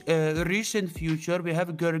Recent future, we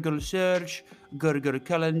have Google Search, Google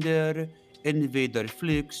Calendar, Invader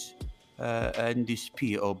Flix, and this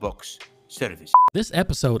PO Box service. This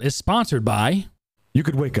episode is sponsored by... You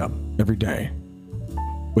could wake up every day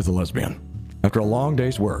with a lesbian. After a long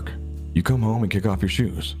day's work, you come home and kick off your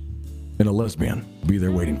shoes, and a lesbian will be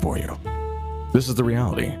there waiting for you. This is the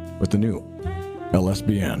reality with the new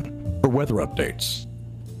LSBN. For weather updates,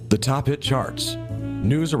 the top hit charts,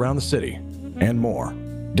 news around the city, and more.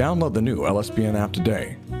 Download the new LSBN app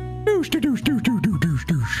today.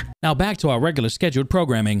 Now back to our regular scheduled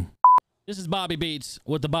programming. This is Bobby Beats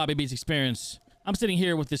with the Bobby Beats Experience. I'm sitting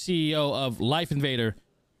here with the CEO of Life Invader.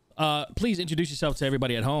 Please introduce yourself to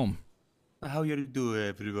everybody at home. How you do,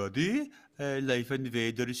 everybody? Life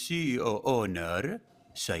Invader CEO owner,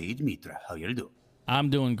 Saeed Mitra. How you do? I'm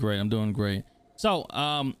doing great. I'm doing great. So,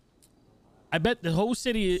 I bet the whole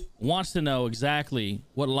city wants to know exactly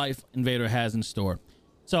what Life Invader has in store.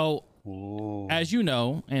 So, as you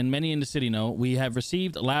know, and many in the city know, we have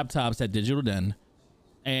received laptops at Digital Den,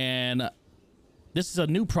 and this is a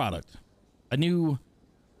new product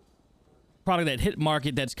that hit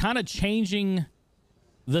market that's kind of changing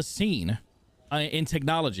the scene in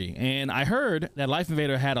technology. And I heard that Life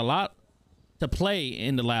Invader had a lot to play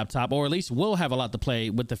in the laptop, or at least will have a lot to play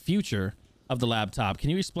with the future of the laptop. Can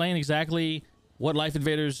you explain exactly what Life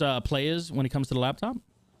Invader's play is when it comes to the laptop?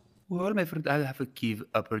 Well, my friend, I have a key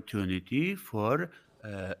opportunity for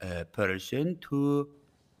a person to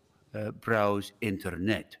browse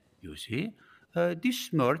internet. You see, this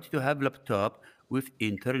smart to have laptop with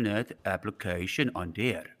internet application on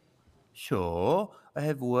there. So I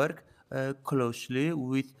have worked closely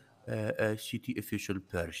with a city official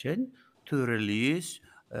person to release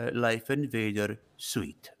Life Invader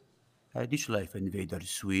Suite. This Life Invader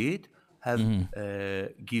Suite have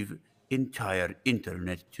give entire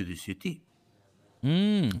internet to the city.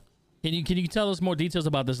 Can you tell us more details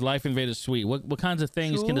about this Life Invader Suite? What kinds of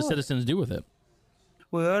things can the Sure. citizens do with it?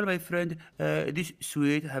 Well, my friend, this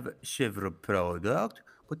suite have several products,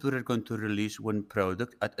 but we're going to release one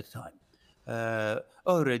product at a time.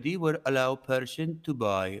 Already, we allow person to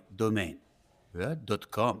buy domain, yeah,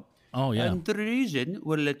 .com. Oh yeah. And the reason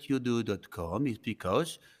we'll let you do .com is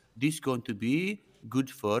because this going to be good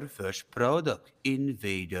for first product,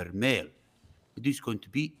 Invader Mail. It is going to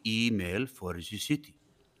be email for the city.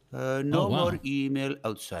 Oh No wow. more email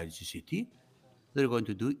outside the city. They're going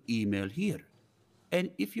to do email here. And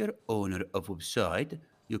if you're owner of website,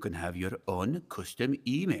 you can have your own custom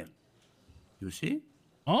email. You see?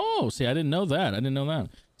 Oh, see, I didn't know that. I didn't know that.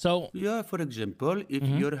 So, Yeah, for example, if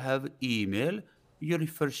you have email, your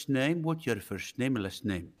first name, what's your first name, last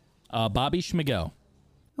name? Bobby Schmigel.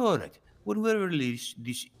 All right. When we release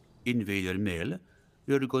this Invader mail,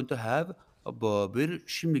 you're going to have a Bobby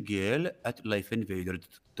Schmigel at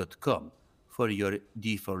lifeinvader.com for your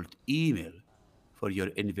default email for your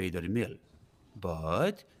Invader mail.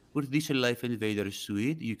 But with this Life Invader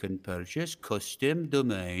suite, you can purchase custom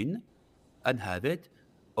domain and have it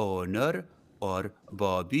owner or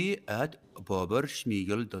Bobby at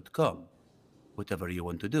bobberschmiegel.com, whatever you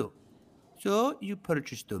want to do. So you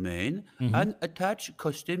purchase domain and attach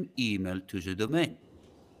custom email to the domain.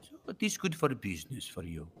 So it is good for business for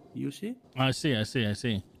you. You see? I see. I see. I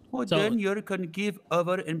see. Well, So, then you can give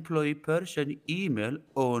our employee person email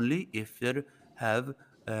only if they have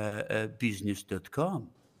business.com.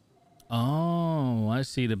 oh, I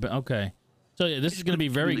see. Okay. So yeah, this is going to be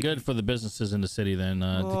very good for the businesses in the city then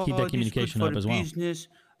to keep that This good communication for up as well. business.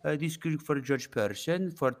 This good for judge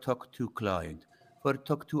person, for talk to client, for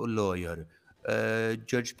talk to a lawyer.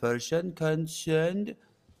 Judge person can send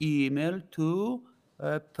email to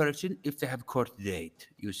a person if they have court date.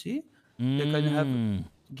 You see, they can have Mm.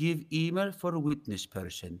 give email for witness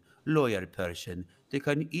person, lawyer person. They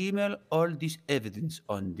can email all this evidence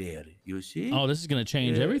on there. You see. Oh, this is going to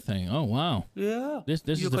change Uh, everything. Oh, wow. yeah, This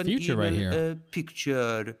you is the can future right email here. a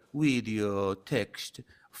picture, video, text,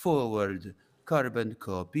 forward, carbon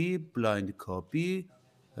copy, blind copy,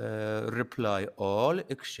 reply all,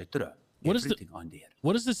 etc. What is the Everything on there.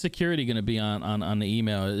 what is the security going to be on the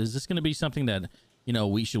email? Is this going to be something that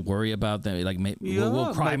we should worry about? That like will Yeah,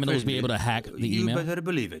 my criminals be friend, able to hack the you email? better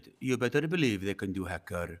believe it. You better believe they can do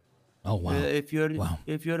hacker. Oh wow. Wow.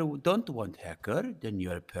 If you don't want hacker, then you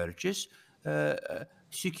purchase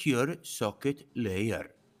secure socket layer,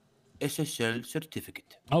 SSL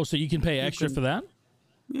certificate. Oh, so you can pay You extra can for that?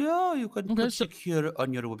 Yeah, you can Okay, put secure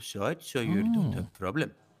on your website so you don't have problem.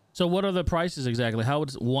 so what are the prices exactly? How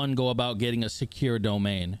would one go about getting a secure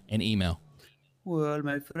domain and email? Well,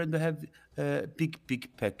 my friend, I have a big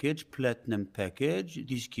package, platinum package.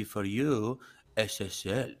 This give for you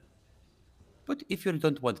SSL. But if you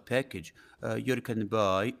don't want package, you can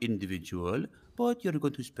buy individual, but you're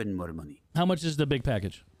going to spend more money. How much is the big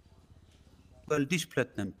package? Well, this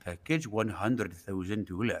platinum package,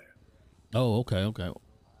 $100,000. Oh, okay, okay.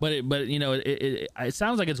 But you know, it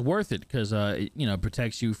sounds like it's worth it because you know, it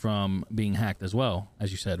protects you from being hacked as well,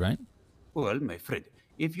 as you said, right? Well, my friend,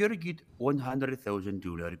 if you get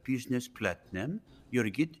 $100,000 business platinum, you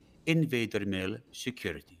get Invader Mail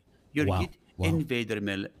security. You Wow, get wow. Invader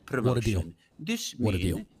Mail What a deal. promotion. This What a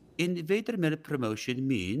deal. mean Invader Mail promotion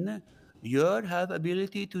mean you have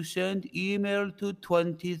ability to send email to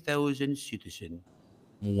 20,000 citizens.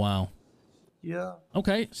 Wow. Yeah.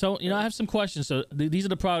 Okay, so you know, I have some questions. So these are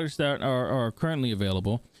the products that are currently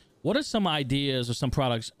available. What are some ideas or some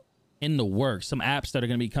products in the works? Some apps that are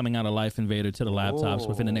going to be coming out of Life Invader to the laptops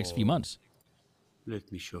within the next few months?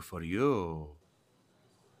 Let me show for you.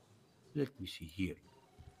 Let me see here.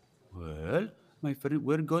 Well, my friend,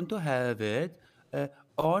 we're going to have it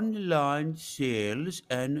online sales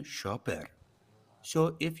and shopper.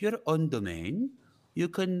 So if you're on domain, you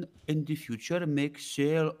can in the future make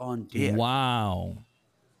sale on there. Wow.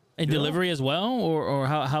 And Yeah. delivery as well, or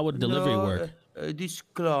how would delivery No, work? this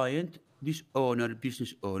client, this owner,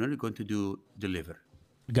 business owner, going to do deliver.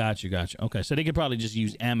 Got you, got you. Okay, so they could probably just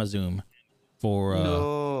use Amazon for.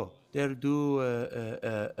 No, they'll do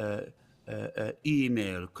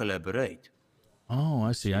email collaborate. Oh,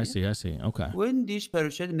 I see, I see, I see. Okay. When this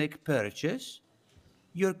person make purchase,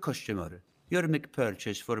 your customer, you make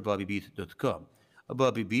purchase for bobbybeat.com. A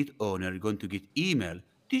Bobby Beat owner going to get email.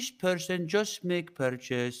 This person just make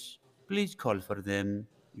purchase. Please call for them.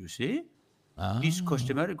 You see? This Ah,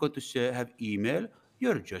 customer going to say, have email.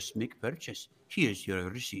 You're just make purchase. Here's your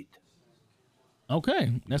receipt. okay.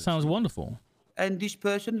 That You sounds see? wonderful. And this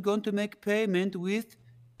person going to make payment with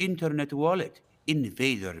internet wallet,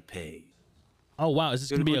 Invader Pay. Oh wow, is this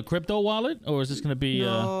You're going to be going a crypto wallet, or is this going to be?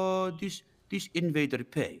 No, this Invader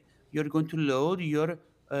Pay. You're going to load your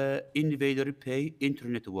Invader Pay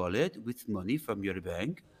internet wallet with money from your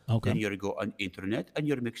bank. Okay. Then you go on internet and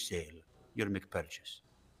you make sale. You make purchase.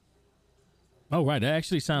 Oh right, that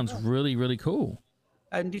actually sounds really really cool.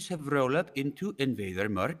 And this have roll up into Invader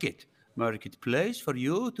Marketplace for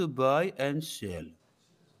you to buy and sell.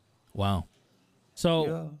 Wow. So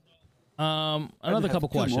Yeah. another have couple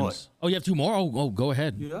two more. questions. Oh, you have two more. Oh, go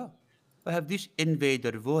ahead. Yeah. I have this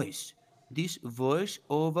Invader voice. This voice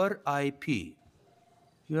over IP.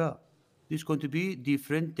 Yeah. This is going to be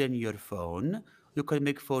different than your phone. You can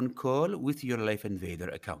make phone call with your Life Invader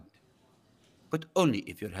account. But only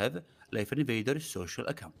if you have Life Invader social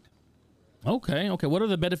account. Okay, okay. What are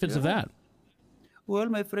the benefits of Yeah. that? Well,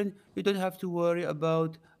 my friend, you don't have to worry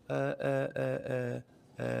about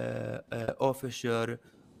officer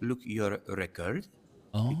look your record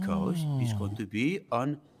because it's going Oh, to be on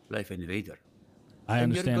Life Invader. I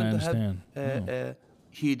And you're understand. I going to have understand. Oh. a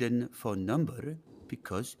hidden phone number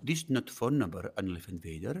because this not phone number on Life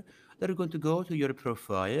Invader. They're going to go to your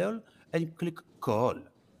profile and click call,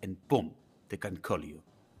 and boom, they can call you.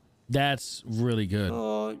 That's really good.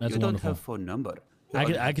 So That's you don't wonderful. have phone number. You I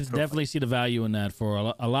only could have profile. definitely see the value in that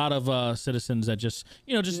for a lot of citizens that just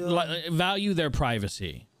value their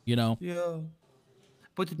privacy. You know. Yeah.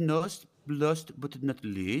 But not last but not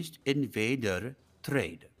least, Invader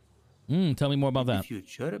trade. Tell me more about In the that.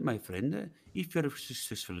 future, my friend, if you're a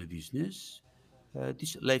successful business,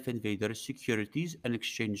 this Life Invader Securities and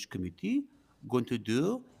Exchange Committee going to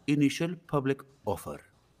do initial public offer.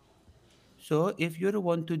 So if you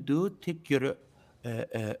want to do take your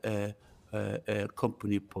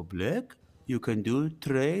company public, you can do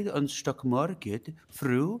trade on stock market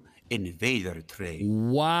through Invader Trade.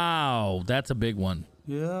 Wow, that's a big one.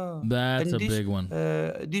 Yeah, That's and a big one.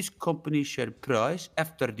 this company share price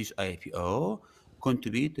after this IPO going to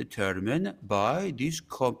be determined by this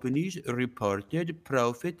company's reported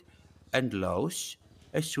profit and loss,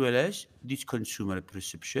 as well as this consumer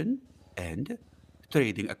perception and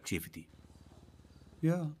trading activity.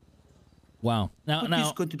 Yeah, Wow. Now, but this is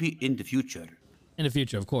now going to be in the future. in the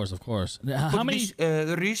future, of course, of course. How But many?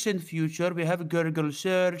 this recent future, we have Google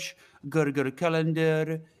Search, Google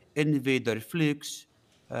Calendar, Invader Flix,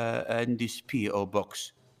 and this PO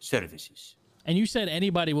Box services. And you said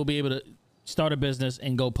anybody will be able to start a business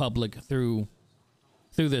and go public through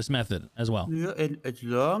this method as well. Yeah, and as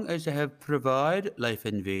long as I have provide Life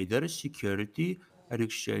Invader Security and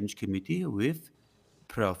Exchange Committee with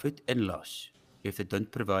profit and loss. If they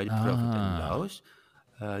don't provide profit and Ah. loss,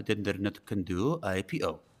 then they're not can do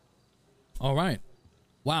IPO. All right.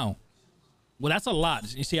 Wow. Well, that's a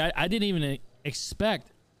lot. You see, I didn't even expect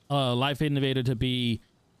Life Innovator to be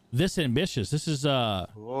this ambitious. This is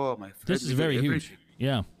Oh, my friend, this is we do very huge. everything.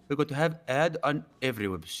 Yeah. We're going to have ad on every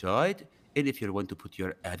website. And if you want to put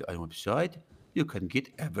your ad on a website, you can get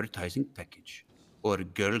advertising package or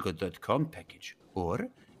girl.com package or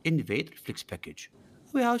Invader Flex package.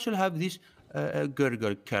 We also have this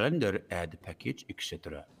Girl calendar ad package,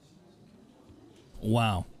 etc.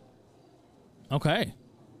 Wow. Okay.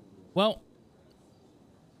 Well,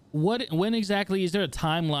 when exactly is there a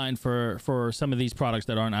timeline for some of these products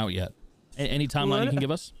that aren't out yet? Any timeline you Well, can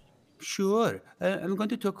give us? sure. I'm going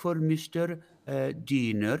to talk for Mr.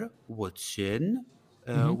 Diener Watson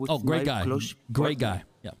Oh, with great my guy. close Great partner. guy.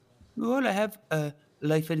 Yeah. Well, I have a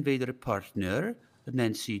Life Invader partner,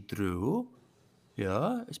 Nancy Drew,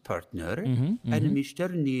 yeah, as partner, and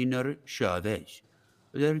Mr. Niner Chavez.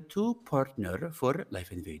 They're two partner for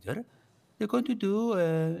Life Invader. They're going to do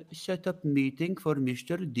a setup meeting for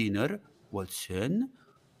Mr. Diener Watson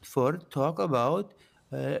for talk about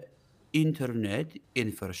uh, internet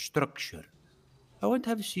infrastructure. I want to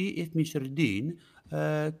have see if Mr. Dean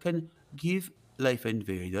can give Life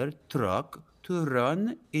Invader truck to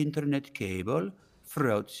run internet cable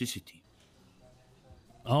throughout the city.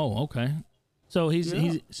 Oh, okay. So he's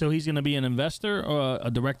Yeah. he's going to be an investor or a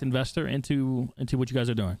direct investor into what you guys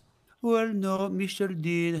are doing. Well, no, Mr.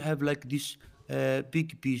 Dean have like this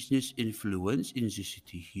big business influence in the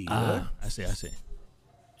city here. Ah, I see. I see.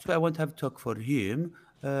 So I want to have talk for him.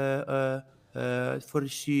 For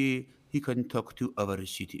see he can talk to our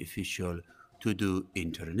city official to do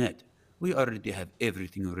internet. We already have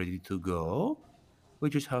everything ready to go. We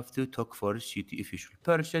just have to talk for city official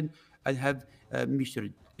person and have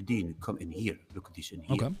Mr. Dean come in here. Look at this in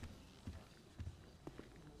here. Okay.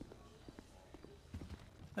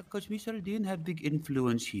 Because Mr. Dean have big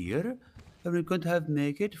influence here, and we're going to have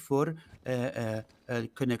make it for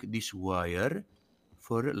connect this wire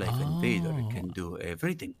for Life Invader. It Oh, can do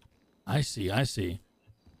everything. I see. I see.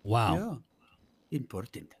 Wow. Yeah,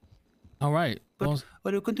 important. All right. But Well,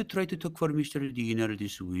 we're going to try to talk for Mr. Diener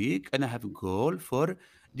this week, and I have a goal for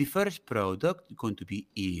the first product going to be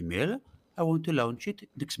email. I want to launch it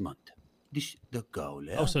next month. This the goal,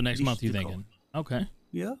 oh, yeah. so next This month is you're the goal, thinking? Okay.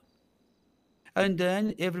 yeah. And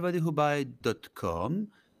then everybody who buy .com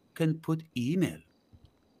can put email.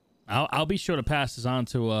 I'll be sure to pass this on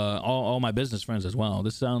to all my business friends as well.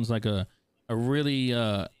 This sounds like a really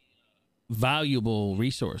valuable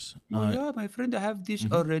resource. Oh yeah, my friend, I have this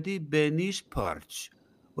Mhm. already. Benny's parts.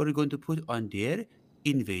 We're going to put on their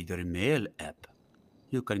Invader Mail app.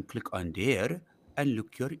 You can click on there and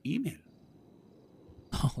look your email.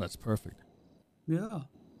 Oh, that's perfect. Yeah,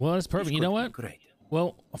 Well, that's it's perfect. You going know to be what? great.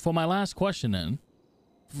 Well, for my last question, then,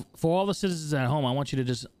 for all the citizens at home, I want you to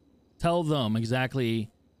just tell them exactly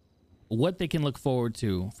what they can look forward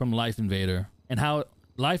to from Life Invader and how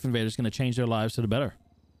Life Invader is going to change their lives to the better.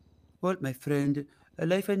 Well, my friend, a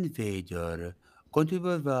Life Invader going to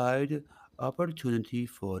provide opportunity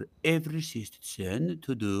for every citizen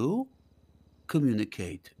to do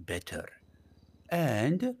communicate better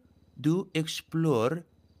and do explore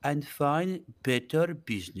and find better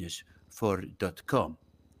business for .com.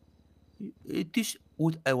 It is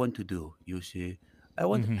what I want to do, you see. I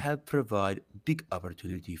want to Mm-hmm. have provide big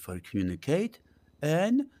opportunity for communicate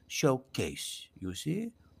and showcase, you see.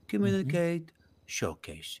 Mm-hmm. Communicate,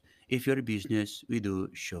 showcase. If you're a business, we do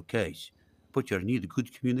showcase. But you need good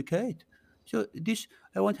communicate. So this,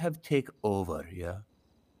 I want to have take over, yeah.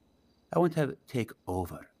 I want to have take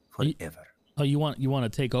over You, forever. oh, you want to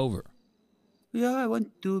take over? Yeah, I want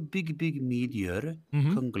to big media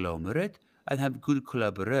Mm-hmm. conglomerate and have good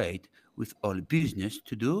collaborate with all business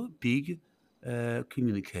to do big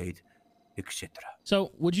communicate, etc.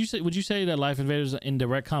 So would you say that Life Invader is in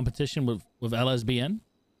direct competition with LSBN?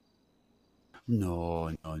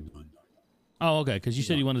 No. Oh, okay. Because you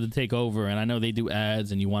said No. you wanted to take over, and I know they do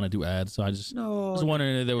ads, and you want to do ads. So I just was No,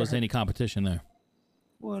 wondering if there they was have, any competition there.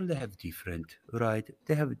 well, they have different, right?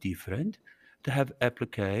 They have different. They have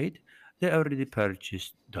applicate. They already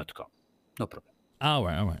purchased .com. No problem. All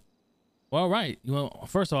right, all right. Well, all right. Well,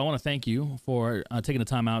 first of all, I want to thank you for taking the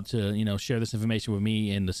time out to share this information with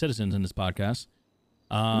me and the citizens in this podcast.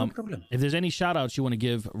 No problem. If there's any shout outs you want to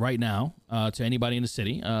give right now to anybody in the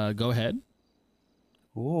city, go ahead.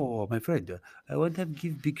 Oh, my friend, I want to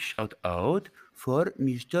give big shout out for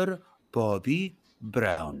Mr. Bobby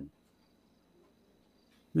Brown.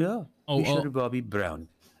 Yeah, Oh, Mr. oh, Bobby Brown.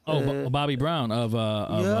 oh, Bobby Brown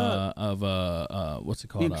Yeah, what's it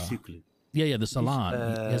called? exactly. Yeah, the This, salon.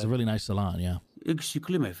 He has a really nice salon. Yeah.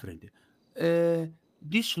 exactly, my friend.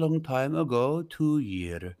 This long time ago, 2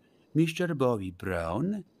 year, Mr. Bobby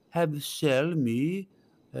Brown have sell me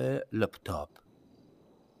a laptop.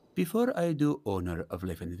 Before I do owner of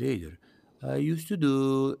Life Invader, I used to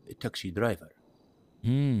do a taxi driver.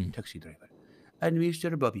 taxi driver. And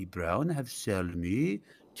Mr. Bobby Brown have sold me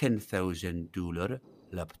 $10,000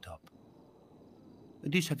 laptop.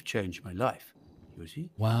 This have changed my life. You see?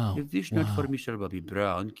 Wow. If this not for Mr. Bobby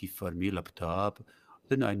Brown give for me laptop,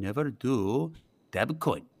 then I never do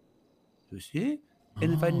Dabcoin. You see?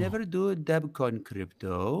 And if I never do Dabcoin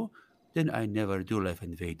crypto, then I never do Life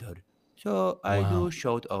Invader. So I do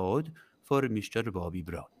shout out for Mr. Bobby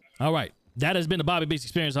Brown. All right. That has been the Bobby Beats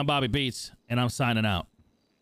experience. I'm Bobby Beats, and I'm signing out.